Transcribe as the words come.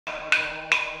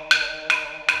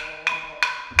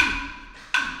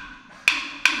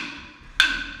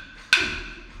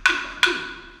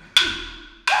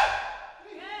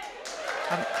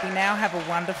now have a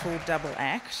wonderful double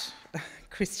act,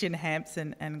 Christian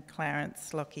Hampson and Clarence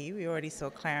Slockee. We already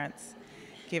saw Clarence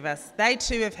give us... They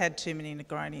too have had too many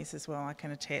Negronis as well, I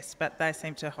can attest, but they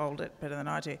seem to hold it better than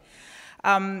I do.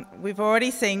 We've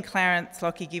already seen Clarence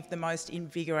Slockee give the most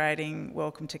invigorating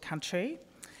welcome to country.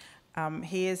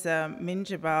 He is a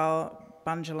Minjabal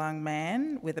Bunjalung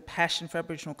man with a passion for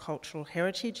Aboriginal cultural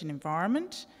heritage and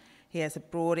environment. He has a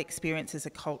broad experience as a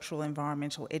cultural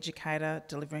environmental educator,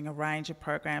 delivering a range of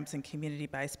programs and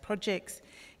community-based projects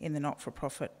in the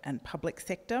not-for-profit and public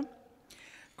sector.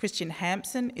 Christian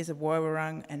Hampson is a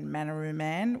Woiwurrung and Manaroo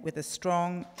man with a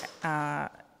strong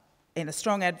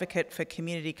advocate for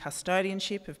community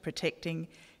custodianship of protecting,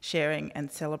 sharing and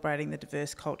celebrating the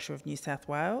diverse culture of New South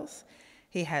Wales.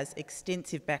 He has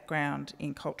extensive background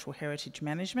in cultural heritage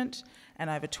management and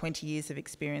over 20 years of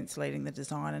experience leading the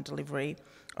design and delivery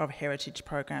of heritage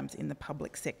programs in the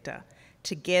public sector.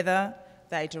 Together,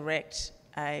 they direct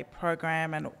a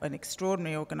program and an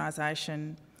extraordinary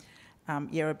organisation,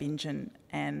 Yerrabingin,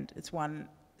 and it's won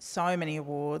so many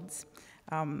awards,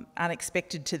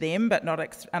 unexpected to them, but not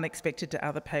unexpected to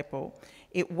other people.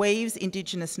 It weaves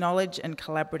Indigenous knowledge and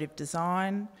collaborative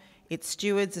design. It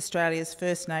stewards Australia's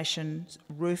First Native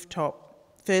rooftop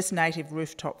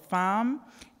farm,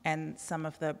 and some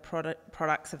of the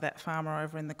products of that farm are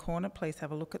over in the corner. Please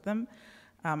have a look at them,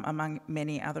 among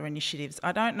many other initiatives.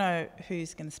 I don't know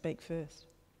who's going to speak first.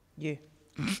 You.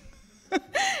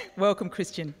 Welcome,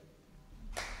 Christian.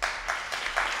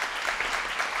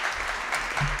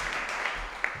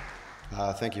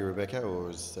 Thank you, Rebecca, or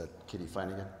is that Kitty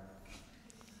Flanagan?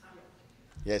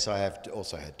 Yes, I have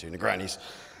also had two Negronis.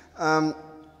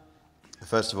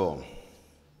 First of all,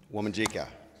 Womanjika,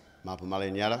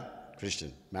 Mapamali Nyala,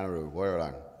 Christian, Manaroo,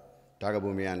 Woiwurrung,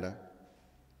 Dagabumianda,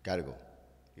 Gadigal,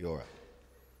 Yora.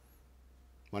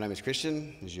 My name is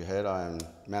Christian. As you heard, I am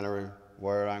Manaroo,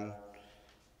 Woiwurrung,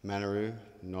 Manaroo,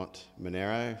 not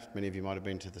Monero. Many of you might have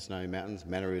been to the Snowy Mountains.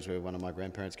 Manaroo is where one of my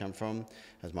grandparents come from.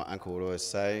 As my uncle would always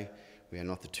say, we are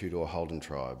not the two-door Holden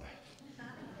tribe.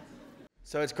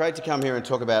 So it's great to come here and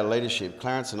talk about leadership.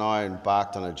 Clarence and I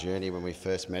embarked on a journey when we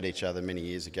first met each other many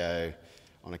years ago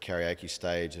on a karaoke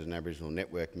stage at an Aboriginal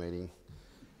network meeting.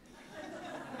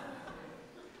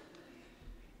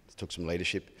 It took some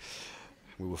leadership.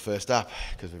 We were first up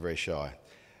because we're very shy.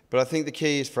 But I think the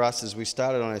key is for us is we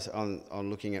started on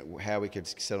looking at how we could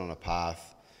set on a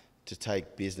path to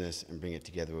take business and bring it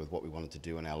together with what we wanted to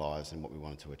do in our lives and what we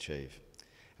wanted to achieve.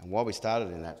 And while we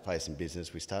started in that place in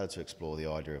business, we started to explore the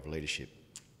idea of leadership.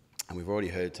 And we've already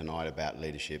heard tonight about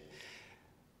leadership.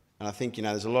 And I think,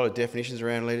 there's a lot of definitions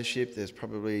around leadership. There's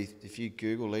probably, if you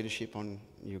Google leadership,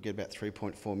 you'll get about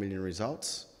 3.4 million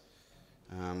results,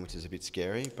 which is a bit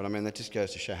scary. But I mean, that just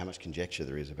goes to show how much conjecture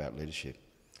there is about leadership.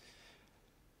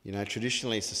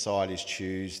 Traditionally, societies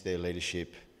choose their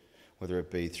leadership, whether it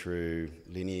be through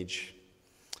lineage,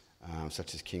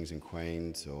 such as kings and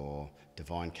queens, or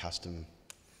divine custom.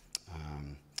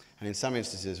 And in some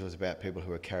instances, it was about people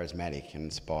who were charismatic and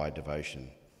inspired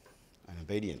devotion and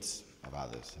obedience of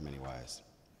others in many ways.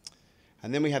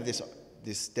 And then we have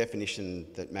this definition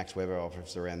that Max Weber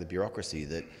offers around the bureaucracy,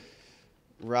 that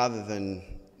rather than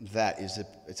that,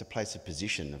 it's a place of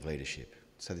position of leadership.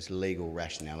 So this legal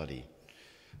rationality.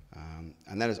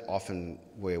 And that is often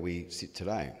where we sit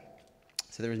today.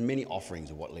 So there are many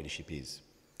offerings of what leadership is.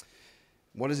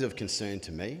 What is of concern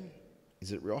to me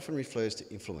is it often refers to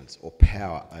influence or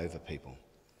power over people,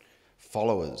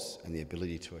 followers and the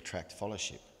ability to attract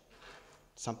followership,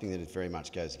 something that very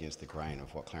much goes against the grain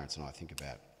of what Clarence and I think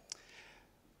about.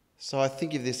 So I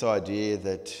think of this idea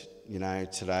that,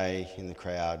 today in the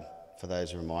crowd, for those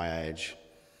who are my age,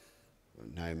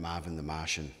 know Marvin the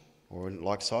Martian, or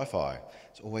like sci-fi,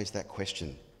 it's always that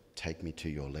question, take me to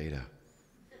your leader.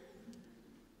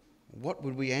 What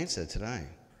would we answer today?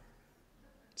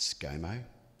 ScoMo?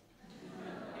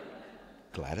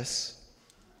 Gladys,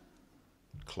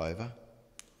 Clover.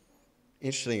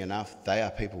 Interestingly enough, they are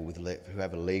people who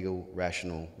have a legal,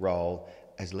 rational role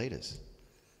as leaders.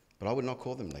 But I would not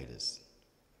call them leaders.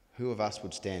 Who of us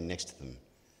would stand next to them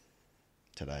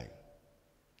today?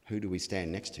 Who do we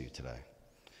stand next to today?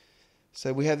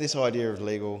 So we have this idea of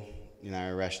legal,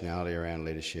 rationality around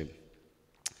leadership.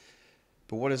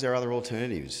 But what is our other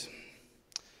alternatives?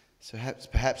 So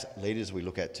perhaps leaders we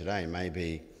look at today may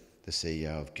be the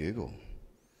CEO of Google,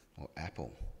 or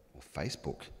Apple, or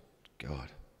Facebook. God,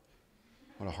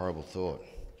 what a horrible thought.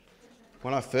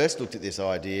 When I first looked at this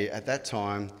idea, at that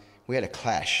time, we had a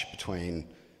clash between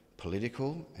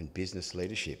political and business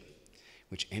leadership,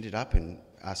 which ended up in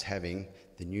us having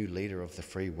the new leader of the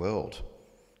free world,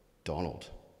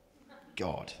 Donald.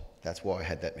 God, That's why I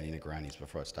had that many Negronis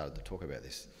before I started to talk about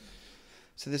this.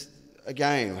 So this,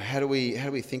 again, how do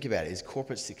we think about it? Is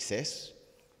corporate success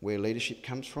where leadership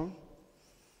comes from?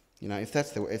 You know, if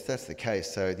that's the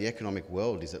case, so the economic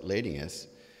world is it leading us,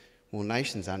 will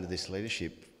nations under this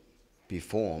leadership be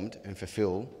formed and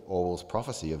fulfil Orwell's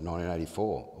prophecy of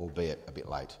 1984, albeit a bit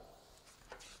late?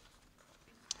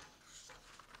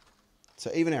 So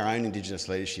even our own Indigenous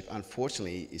leadership,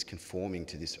 unfortunately, is conforming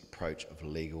to this approach of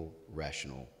legal,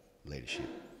 rational leadership,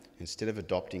 instead of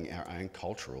adopting our own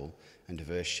cultural and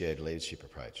diverse shared leadership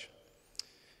approach.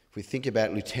 If we think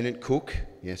about Lieutenant Cook,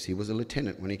 yes, he was a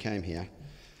lieutenant when he came here.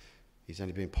 He's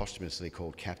only been posthumously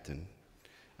called captain.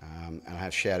 And I have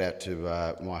a shout out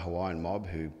to my Hawaiian mob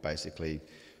who basically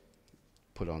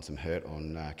put on some hurt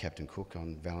on Captain Cook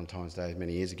on Valentine's Day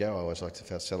many years ago. I always like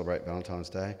to celebrate Valentine's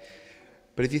Day.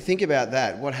 But if you think about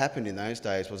that, what happened in those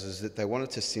days was that they wanted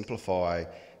to simplify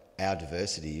our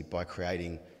diversity by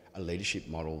creating a leadership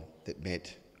model that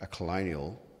met a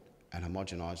colonial and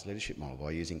homogenised leadership model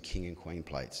by using king and queen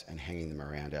plates and hanging them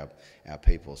around our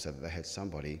people so that they had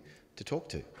somebody to talk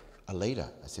to, a leader,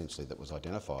 essentially, that was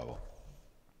identifiable.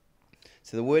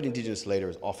 So the word Indigenous leader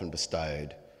is often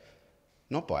bestowed,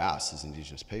 not by us as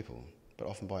Indigenous people, but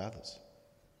often by others,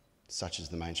 such as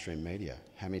the mainstream media.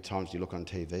 How many times do you look on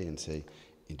TV and see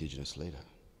Indigenous leader?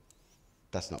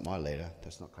 That's not my leader,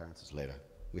 that's not Clarence's leader.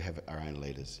 We have our own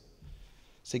leaders.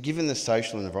 So given the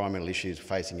social and environmental issues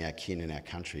facing our kin and our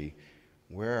country,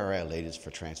 where are our leaders for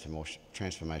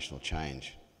transformational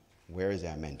change? Where is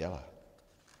our Mandela?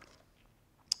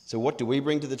 So what do we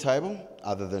bring to the table,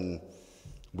 other than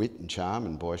wit and charm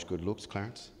and boyish good looks,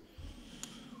 Clarence?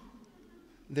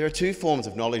 There are two forms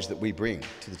of knowledge that we bring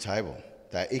to the table.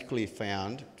 They are equally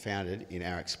founded in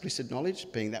our explicit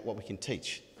knowledge, being that what we can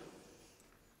teach,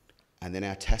 and then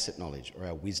our tacit knowledge, or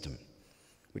our wisdom,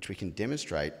 which we can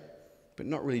demonstrate but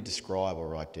not really describe or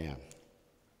write down.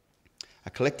 A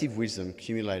collective wisdom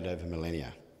accumulated over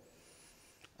millennia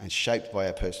and shaped by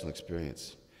our personal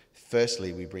experience.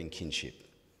 Firstly, we bring kinship,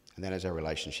 and that is our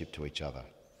relationship to each other.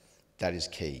 That is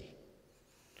key.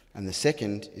 And the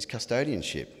second is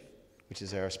custodianship, which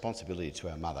is our responsibility to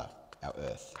our mother, our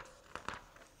earth.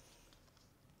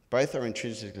 Both are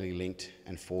intrinsically linked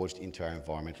and forged into our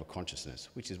environmental consciousness,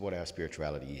 which is what our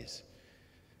spirituality is.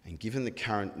 And given the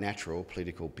current natural,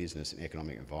 political, business and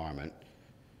economic environment,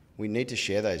 we need to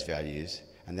share those values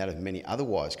and that of many other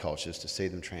wise cultures to see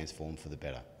them transform for the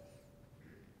better.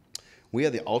 We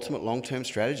are the ultimate long-term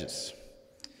strategists.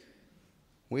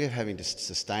 We are having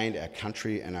sustained our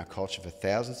country and our culture for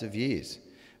thousands of years,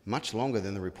 much longer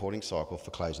than the reporting cycle for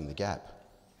closing the gap.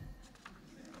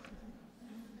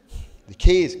 The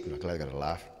key is, I'm glad I got a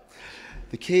laugh.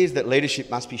 The key is that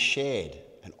leadership must be shared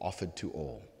and offered to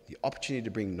all. The opportunity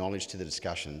to bring knowledge to the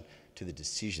discussion, to the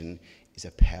decision, is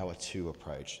a power to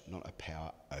approach, not a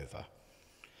power over.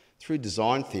 Through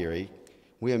design theory,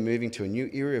 we are moving to a new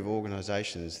era of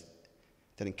organisations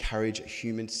that encourage a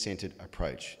human-centred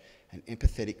approach, an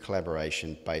empathetic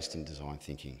collaboration based in design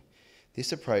thinking.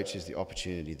 This approach is the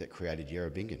opportunity that created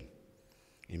Yerrabingin.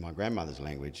 In my grandmother's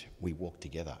language, we walk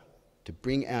together, to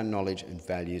bring our knowledge and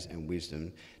values and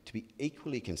wisdom to be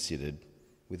equally considered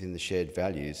within the shared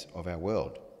values of our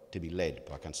world, to be led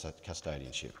by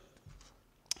custodianship.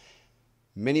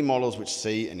 Many models which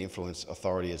see and influence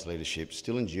authority as leadership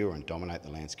still endure and dominate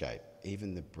the landscape,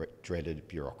 even the dreaded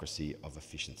bureaucracy of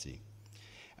efficiency.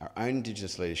 Our own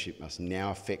Indigenous leadership must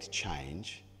now affect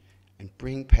change and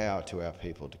bring power to our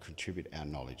people to contribute our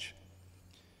knowledge.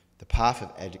 The path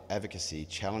of advocacy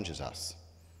challenges us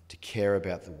to care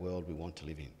about the world we want to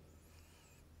live in,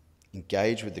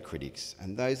 engage with the critics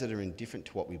and those that are indifferent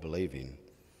to what we believe in,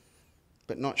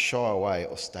 but not shy away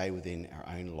or stay within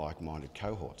our own like-minded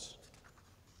cohorts.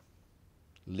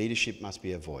 Leadership must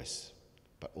be a voice,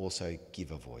 but also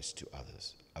give a voice to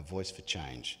others, a voice for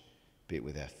change, be it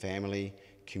with our family,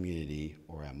 community,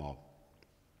 or our mob.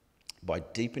 By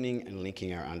deepening and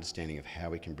linking our understanding of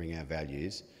how we can bring our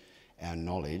values, our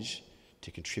knowledge,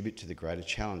 to contribute to the greater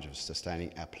challenge of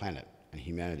sustaining our planet and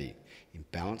humanity in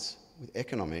balance with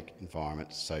economic,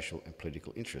 environment, social and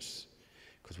political interests,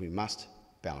 because we must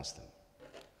balance them.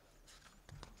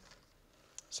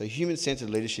 So human-centred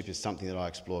leadership is something that I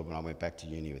explored when I went back to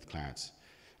uni with Clarence.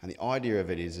 And the idea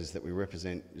of it is that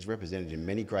is represented in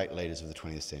many great leaders of the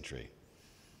 20th century.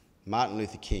 Martin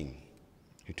Luther King,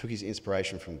 who took his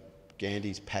inspiration from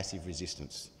Gandhi's passive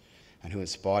resistance and who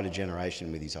inspired a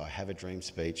generation with his I Have a Dream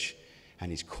speech and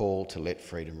his call to let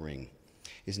freedom ring,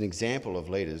 is an example of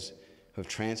leaders who have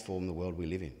transformed the world we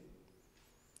live in.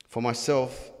 For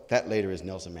myself, that leader is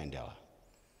Nelson Mandela,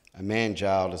 a man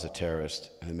jailed as a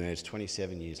terrorist and emerged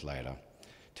 27 years later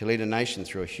to lead a nation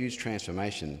through a huge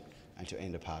transformation and to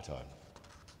end apartheid.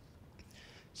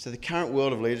 So the current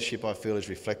world of leadership, I feel, is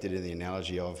reflected in the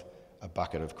analogy of a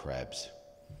bucket of crabs,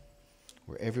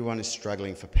 where everyone is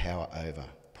struggling for power over,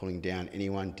 pulling down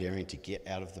anyone daring to get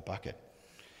out of the bucket.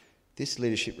 This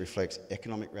leadership reflects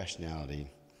economic rationality,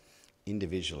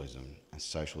 individualism, and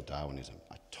social Darwinism,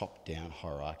 a top-down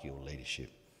hierarchical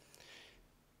leadership.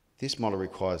 This model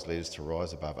requires leaders to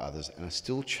rise above others and are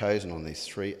still chosen on these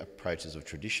three approaches of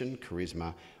tradition,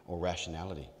 charisma, or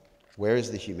rationality. Where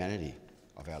is the humanity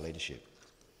of our leadership?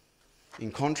 In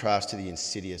contrast to the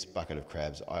insidious bucket of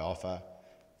crabs, I offer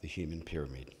the human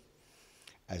pyramid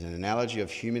as an analogy of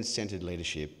human-centred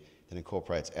leadership that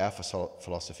incorporates our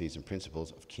philosophies and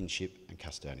principles of kinship and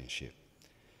custodianship.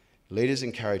 Leaders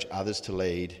encourage others to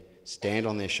lead, stand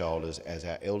on their shoulders as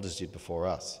our elders did before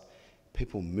us.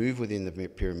 People move within the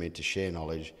pyramid to share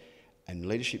knowledge, and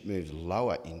leadership moves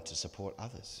lower in to support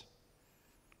others.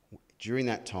 During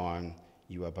that time,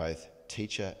 you are both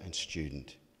teacher and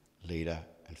student, leader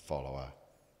and follower,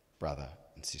 brother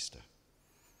and sister.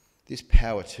 This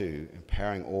power too,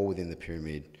 empowering all within the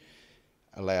pyramid,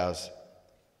 allows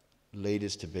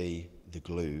leaders to be the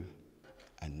glue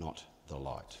and not the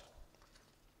light.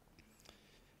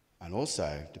 And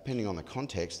also, depending on the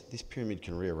context, this pyramid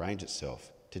can rearrange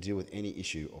itself to deal with any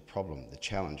issue or problem, the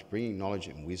challenge, bringing knowledge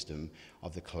and wisdom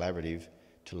of the collaborative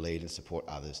to lead and support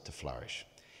others to flourish.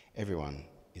 Everyone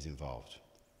is involved.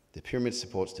 The pyramid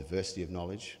supports diversity of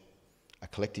knowledge, a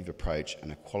collective approach,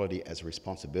 and equality as a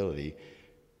responsibility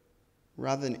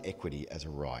rather than equity as a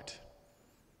right.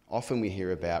 Often we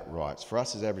hear about rights. For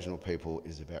us as Aboriginal people, it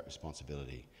is about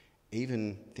responsibility.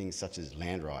 Even things such as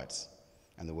land rights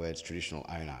and the words traditional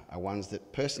owner are ones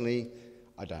that personally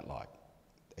I don't like.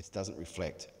 It doesn't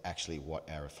reflect actually what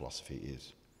our philosophy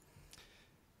is.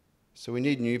 So we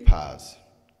need new paths.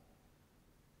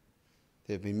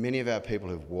 There have been many of our people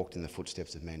who have walked in the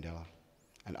footsteps of Mandela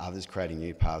and others creating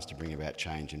new paths to bring about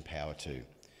change and power too.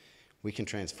 We can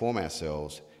transform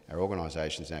ourselves, our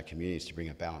organisations and our communities to bring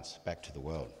a balance back to the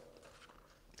world,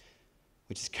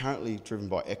 which is currently driven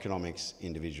by economics,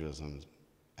 individualism,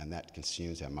 and that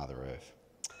consumes our Mother Earth.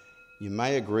 You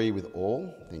may agree with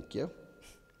all, thank you.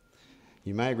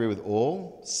 You may agree with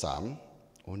all, some,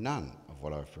 or none of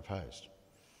what I've proposed.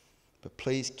 But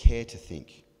please care to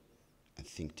think and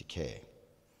think to care.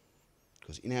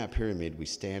 Because in our pyramid, we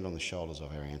stand on the shoulders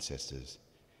of our ancestors,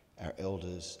 our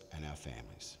elders, and our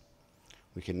families.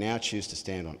 We can now choose to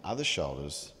stand on other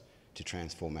shoulders to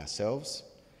transform ourselves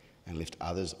and lift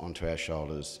others onto our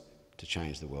shoulders to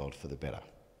change the world for the better.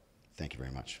 Thank you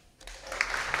very much.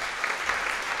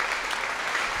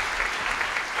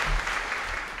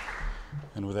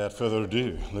 And without further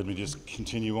ado, let me just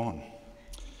continue on.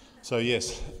 So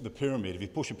yes, the pyramid, if you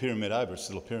push a pyramid over, it's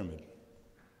still a pyramid.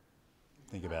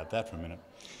 Think about that for a minute.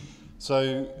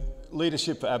 So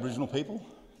leadership for Aboriginal people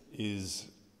is,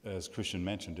 as Christian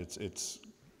mentioned, it's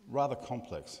rather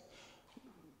complex.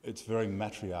 It's very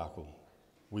matriarchal.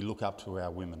 We look up to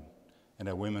our women, and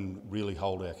our women really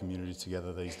hold our communities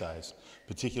together these days,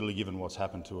 particularly given what's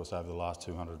happened to us over the last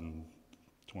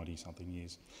 220-something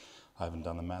years. I haven't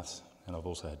done the maths, and I've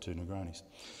also had 2 Negronis.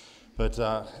 But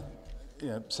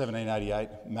 1788,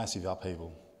 massive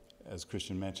upheaval, as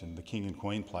Christian mentioned, the King and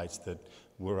Queen plates that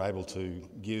were able to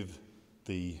give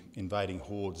the invading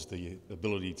hordes the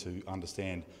ability to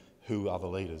understand who are the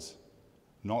leaders.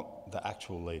 Not the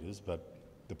actual leaders, but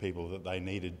the people that they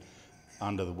needed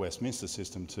under the Westminster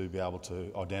system to be able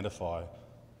to identify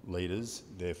leaders,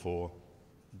 therefore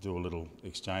do a little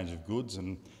exchange of goods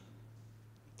and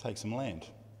take some land.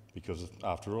 Because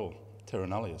after all, terra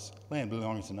nullius, land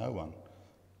belonging to no one.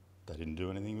 They didn't do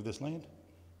anything with this land.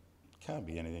 Can't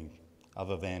be anything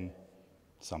other than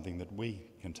something that we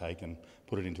can take and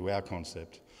put it into our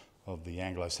concept of the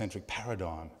Anglo-centric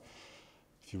paradigm.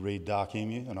 If you read Dark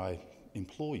Emu, and I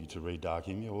implore you to read Dark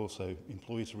Emu, I also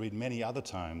implore you to read many other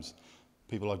tomes,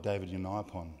 people like David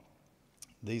Unayapon.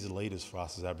 These are leaders for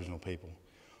us as Aboriginal people.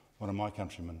 One of my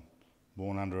countrymen,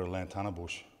 born under a lantana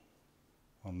bush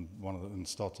in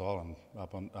Stotts Island,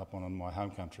 up on my home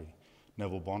country,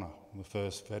 Neville Bonner, the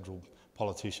first federal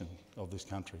politician of this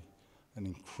country, an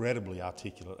incredibly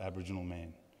articulate Aboriginal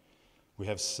man. We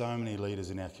have so many leaders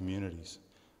in our communities,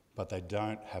 but they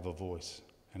don't have a voice,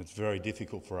 and it's very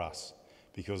difficult for us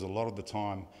because a lot of the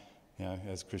time,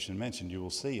 as Christian mentioned, you will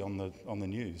see on the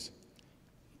news,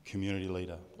 community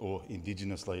leader or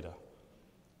Indigenous leader.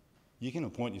 You can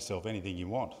appoint yourself anything you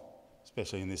want,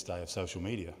 especially in this day of social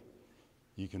media.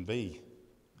 You can be,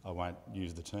 I won't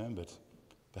use the term, but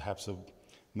perhaps a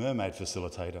mermaid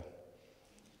facilitator.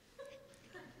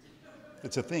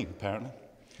 It's a thing, apparently.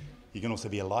 You can also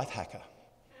be a life hacker.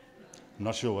 I'm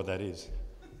not sure what that is.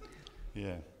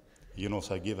 Yeah. You can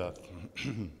also give a...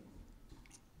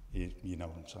 you know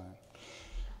what I'm saying.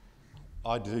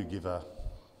 I do give about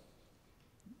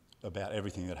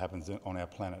everything that happens on our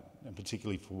planet, and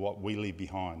particularly for what we leave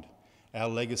behind. Our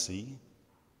legacy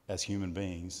as human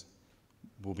beings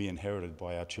will be inherited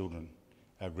by our children,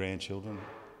 our grandchildren,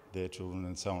 their children,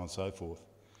 and so on and so forth.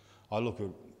 I look at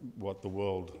what the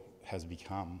world has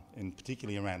become, and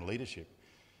particularly around leadership.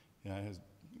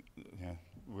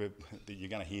 You're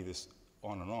going to hear this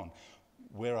on and on.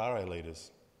 Where are our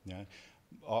leaders?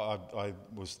 I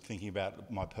was thinking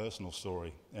about my personal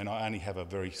story, and I only have a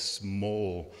very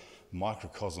small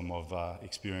microcosm of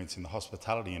experience in the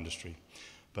hospitality industry.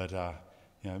 But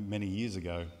many years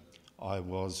ago, I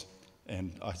was,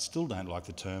 and I still don't like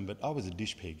the term, but I was a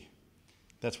dish pig.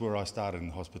 That's where I started in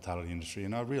the hospitality industry,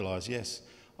 and I realised, yes,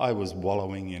 I was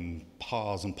wallowing in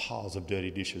piles and piles of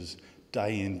dirty dishes,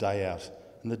 day in, day out,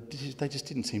 and the dishes, they just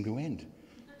didn't seem to end.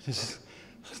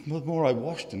 The more I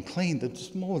washed and cleaned,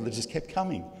 the more that just kept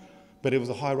coming. But it was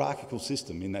a hierarchical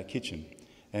system in that kitchen.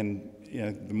 And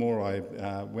the more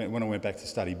when I went back to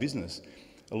study business,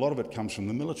 a lot of it comes from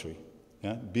the military.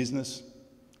 Business,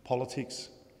 politics,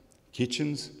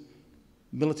 kitchens,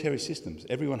 military systems.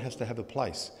 Everyone has to have a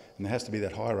place, and there has to be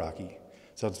that hierarchy.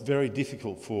 So it's very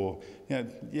difficult for,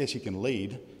 yes, you can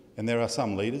lead, and there are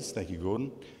some leaders, thank you,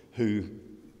 Gordon, who,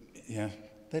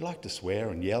 they like to swear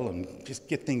and yell and just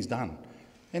get things done.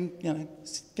 And,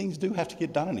 things do have to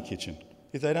get done in the kitchen.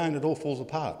 If they don't, it all falls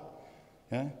apart.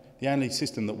 The only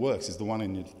system that works is the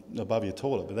one above your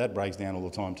toilet, but that breaks down all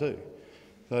the time too.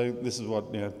 So this is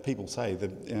what people say,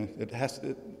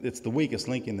 that it's the weakest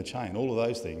link in the chain, all of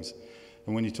those things.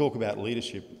 And when you talk about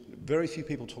leadership, very few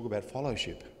people talk about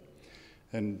followership.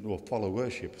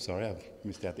 Sorry, I've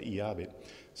missed out the ER bit.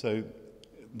 So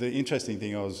the interesting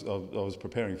thing, I was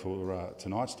preparing for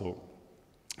tonight's talk,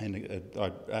 and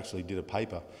I actually did a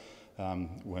paper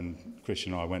when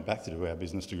Christian and I went back to do our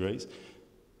business degrees.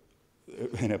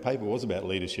 And our paper was about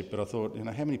leadership, but I thought,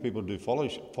 how many people do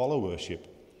followership?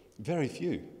 Very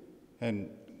few. And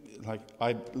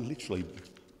I literally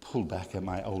pulled back at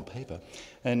my old paper.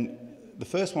 And the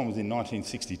first one was in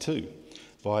 1962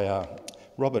 by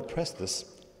Robert Preston,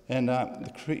 and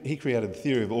he created the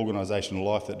theory of organisational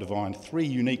life that defined 3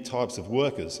 unique types of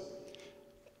workers.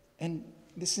 And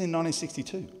this is in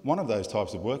 1962. One of those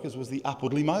types of workers was the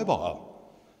upwardly mobile.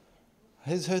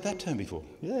 Who's heard that term before?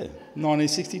 Yeah,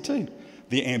 1962.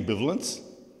 The ambivalence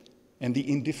and the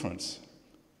indifference.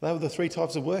 They were the 3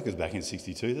 types of workers back in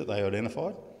 62 that they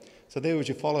identified. So there was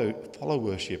your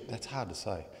followership. That's hard to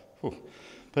say. Whew.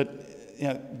 But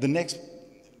the next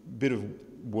bit of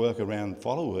work around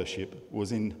followership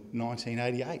was in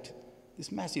 1988.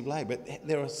 This massive lag, but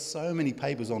there are so many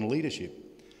papers on leadership,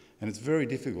 and it's very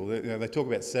difficult. They talk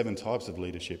about 7 types of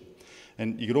leadership,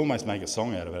 and you could almost make a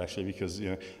song out of it actually, because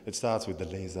it starts with the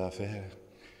laissez-faire,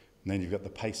 and then you've got the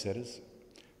pace setters,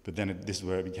 but then this is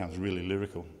where it becomes really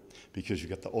lyrical, because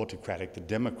you've got the autocratic, the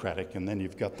democratic, and then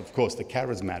you've got, of course, the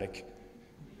charismatic.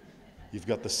 You've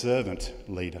got the servant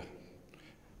leader.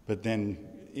 But then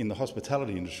in the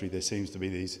hospitality industry, there seems to be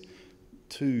these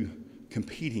 2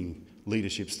 competing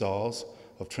leadership styles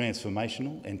of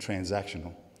transformational and transactional.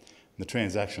 And the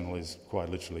transactional is quite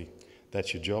literally,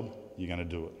 that's your job, you're going to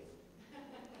do it.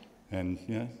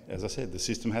 And, as I said, the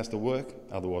system has to work,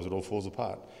 otherwise it all falls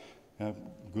apart.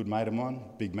 Good mate of mine,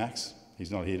 Big Max,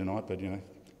 he's not here tonight, but,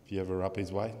 if you're ever up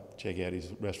his way, check out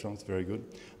his restaurant, it's very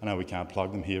good. I know we can't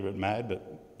plug them here at MAD,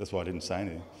 but that's why I didn't say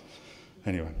anything.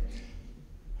 Anyway,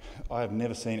 I have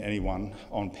never seen anyone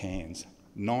on pans,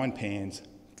 9 pans,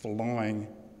 flying,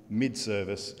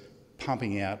 mid-service,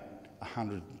 pumping out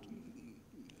 100.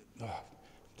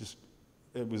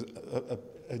 It was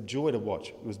a joy to watch.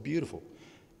 It was beautiful.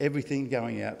 Everything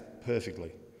going out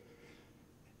perfectly.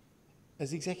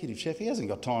 As executive chef, he hasn't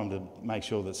got time to make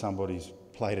sure that somebody's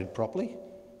plated properly.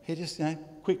 He just,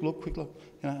 quick look.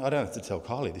 I don't have to tell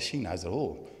Kylie this, she knows it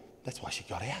all. That's why she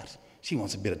got out. She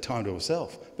wants a bit of time to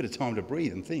herself, a bit of time to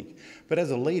breathe and think. But as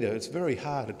a leader, it's very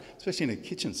hard, especially in a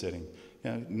kitchen setting,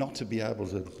 not to be able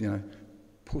to,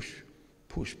 push,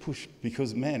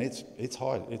 because, man, it's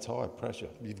high pressure.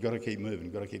 You've got to keep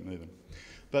moving,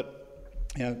 But,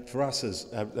 for us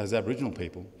as Aboriginal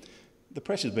people, the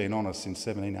pressure's been on us since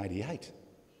 1788.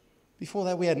 Before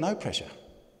that, we had no pressure.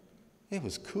 It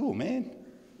was cool, man.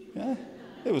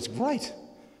 It was great.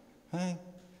 Maybe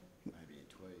in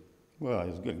Tweed. Well,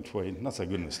 it was good in Tweed. Not so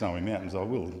good in the Snowy Mountains, I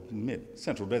will admit.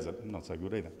 Central Desert, not so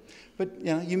good either. But,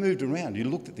 you moved around. You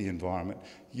looked at the environment.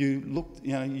 You looked,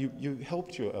 you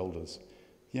helped your elders.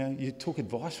 You took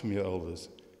advice from your elders.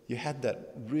 You had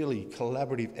that really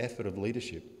collaborative effort of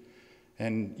leadership.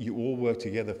 and you all work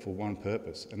together for one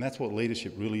purpose. And that's what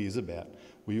leadership really is about.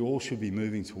 We all should be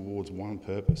moving towards one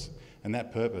purpose, and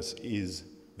that purpose is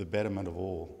the betterment of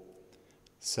all.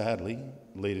 Sadly,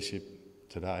 leadership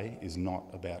today is not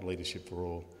about leadership for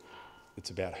all.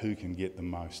 It's about who can get the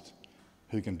most,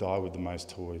 who can die with the most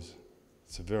toys.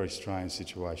 It's a very strange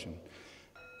situation.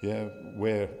 Yeah,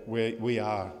 we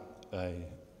are a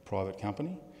private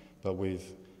company, but we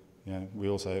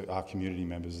also are community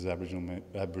members as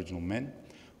Aboriginal men.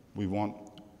 We want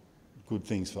good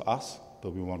things for us,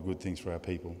 but we want good things for our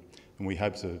people. And we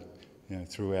hope to,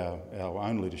 through our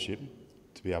own leadership,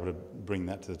 to be able to bring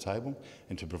that to the table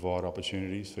and to provide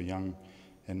opportunities for young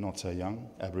and not so young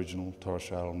Aboriginal, Torres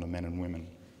Strait Islander men and women.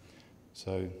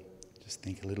 So just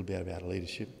think a little bit about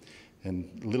leadership.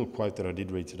 And a little quote that I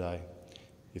did read today: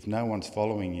 if no one's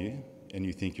following you and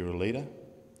you think you're a leader,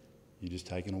 you're just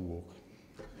taking a walk.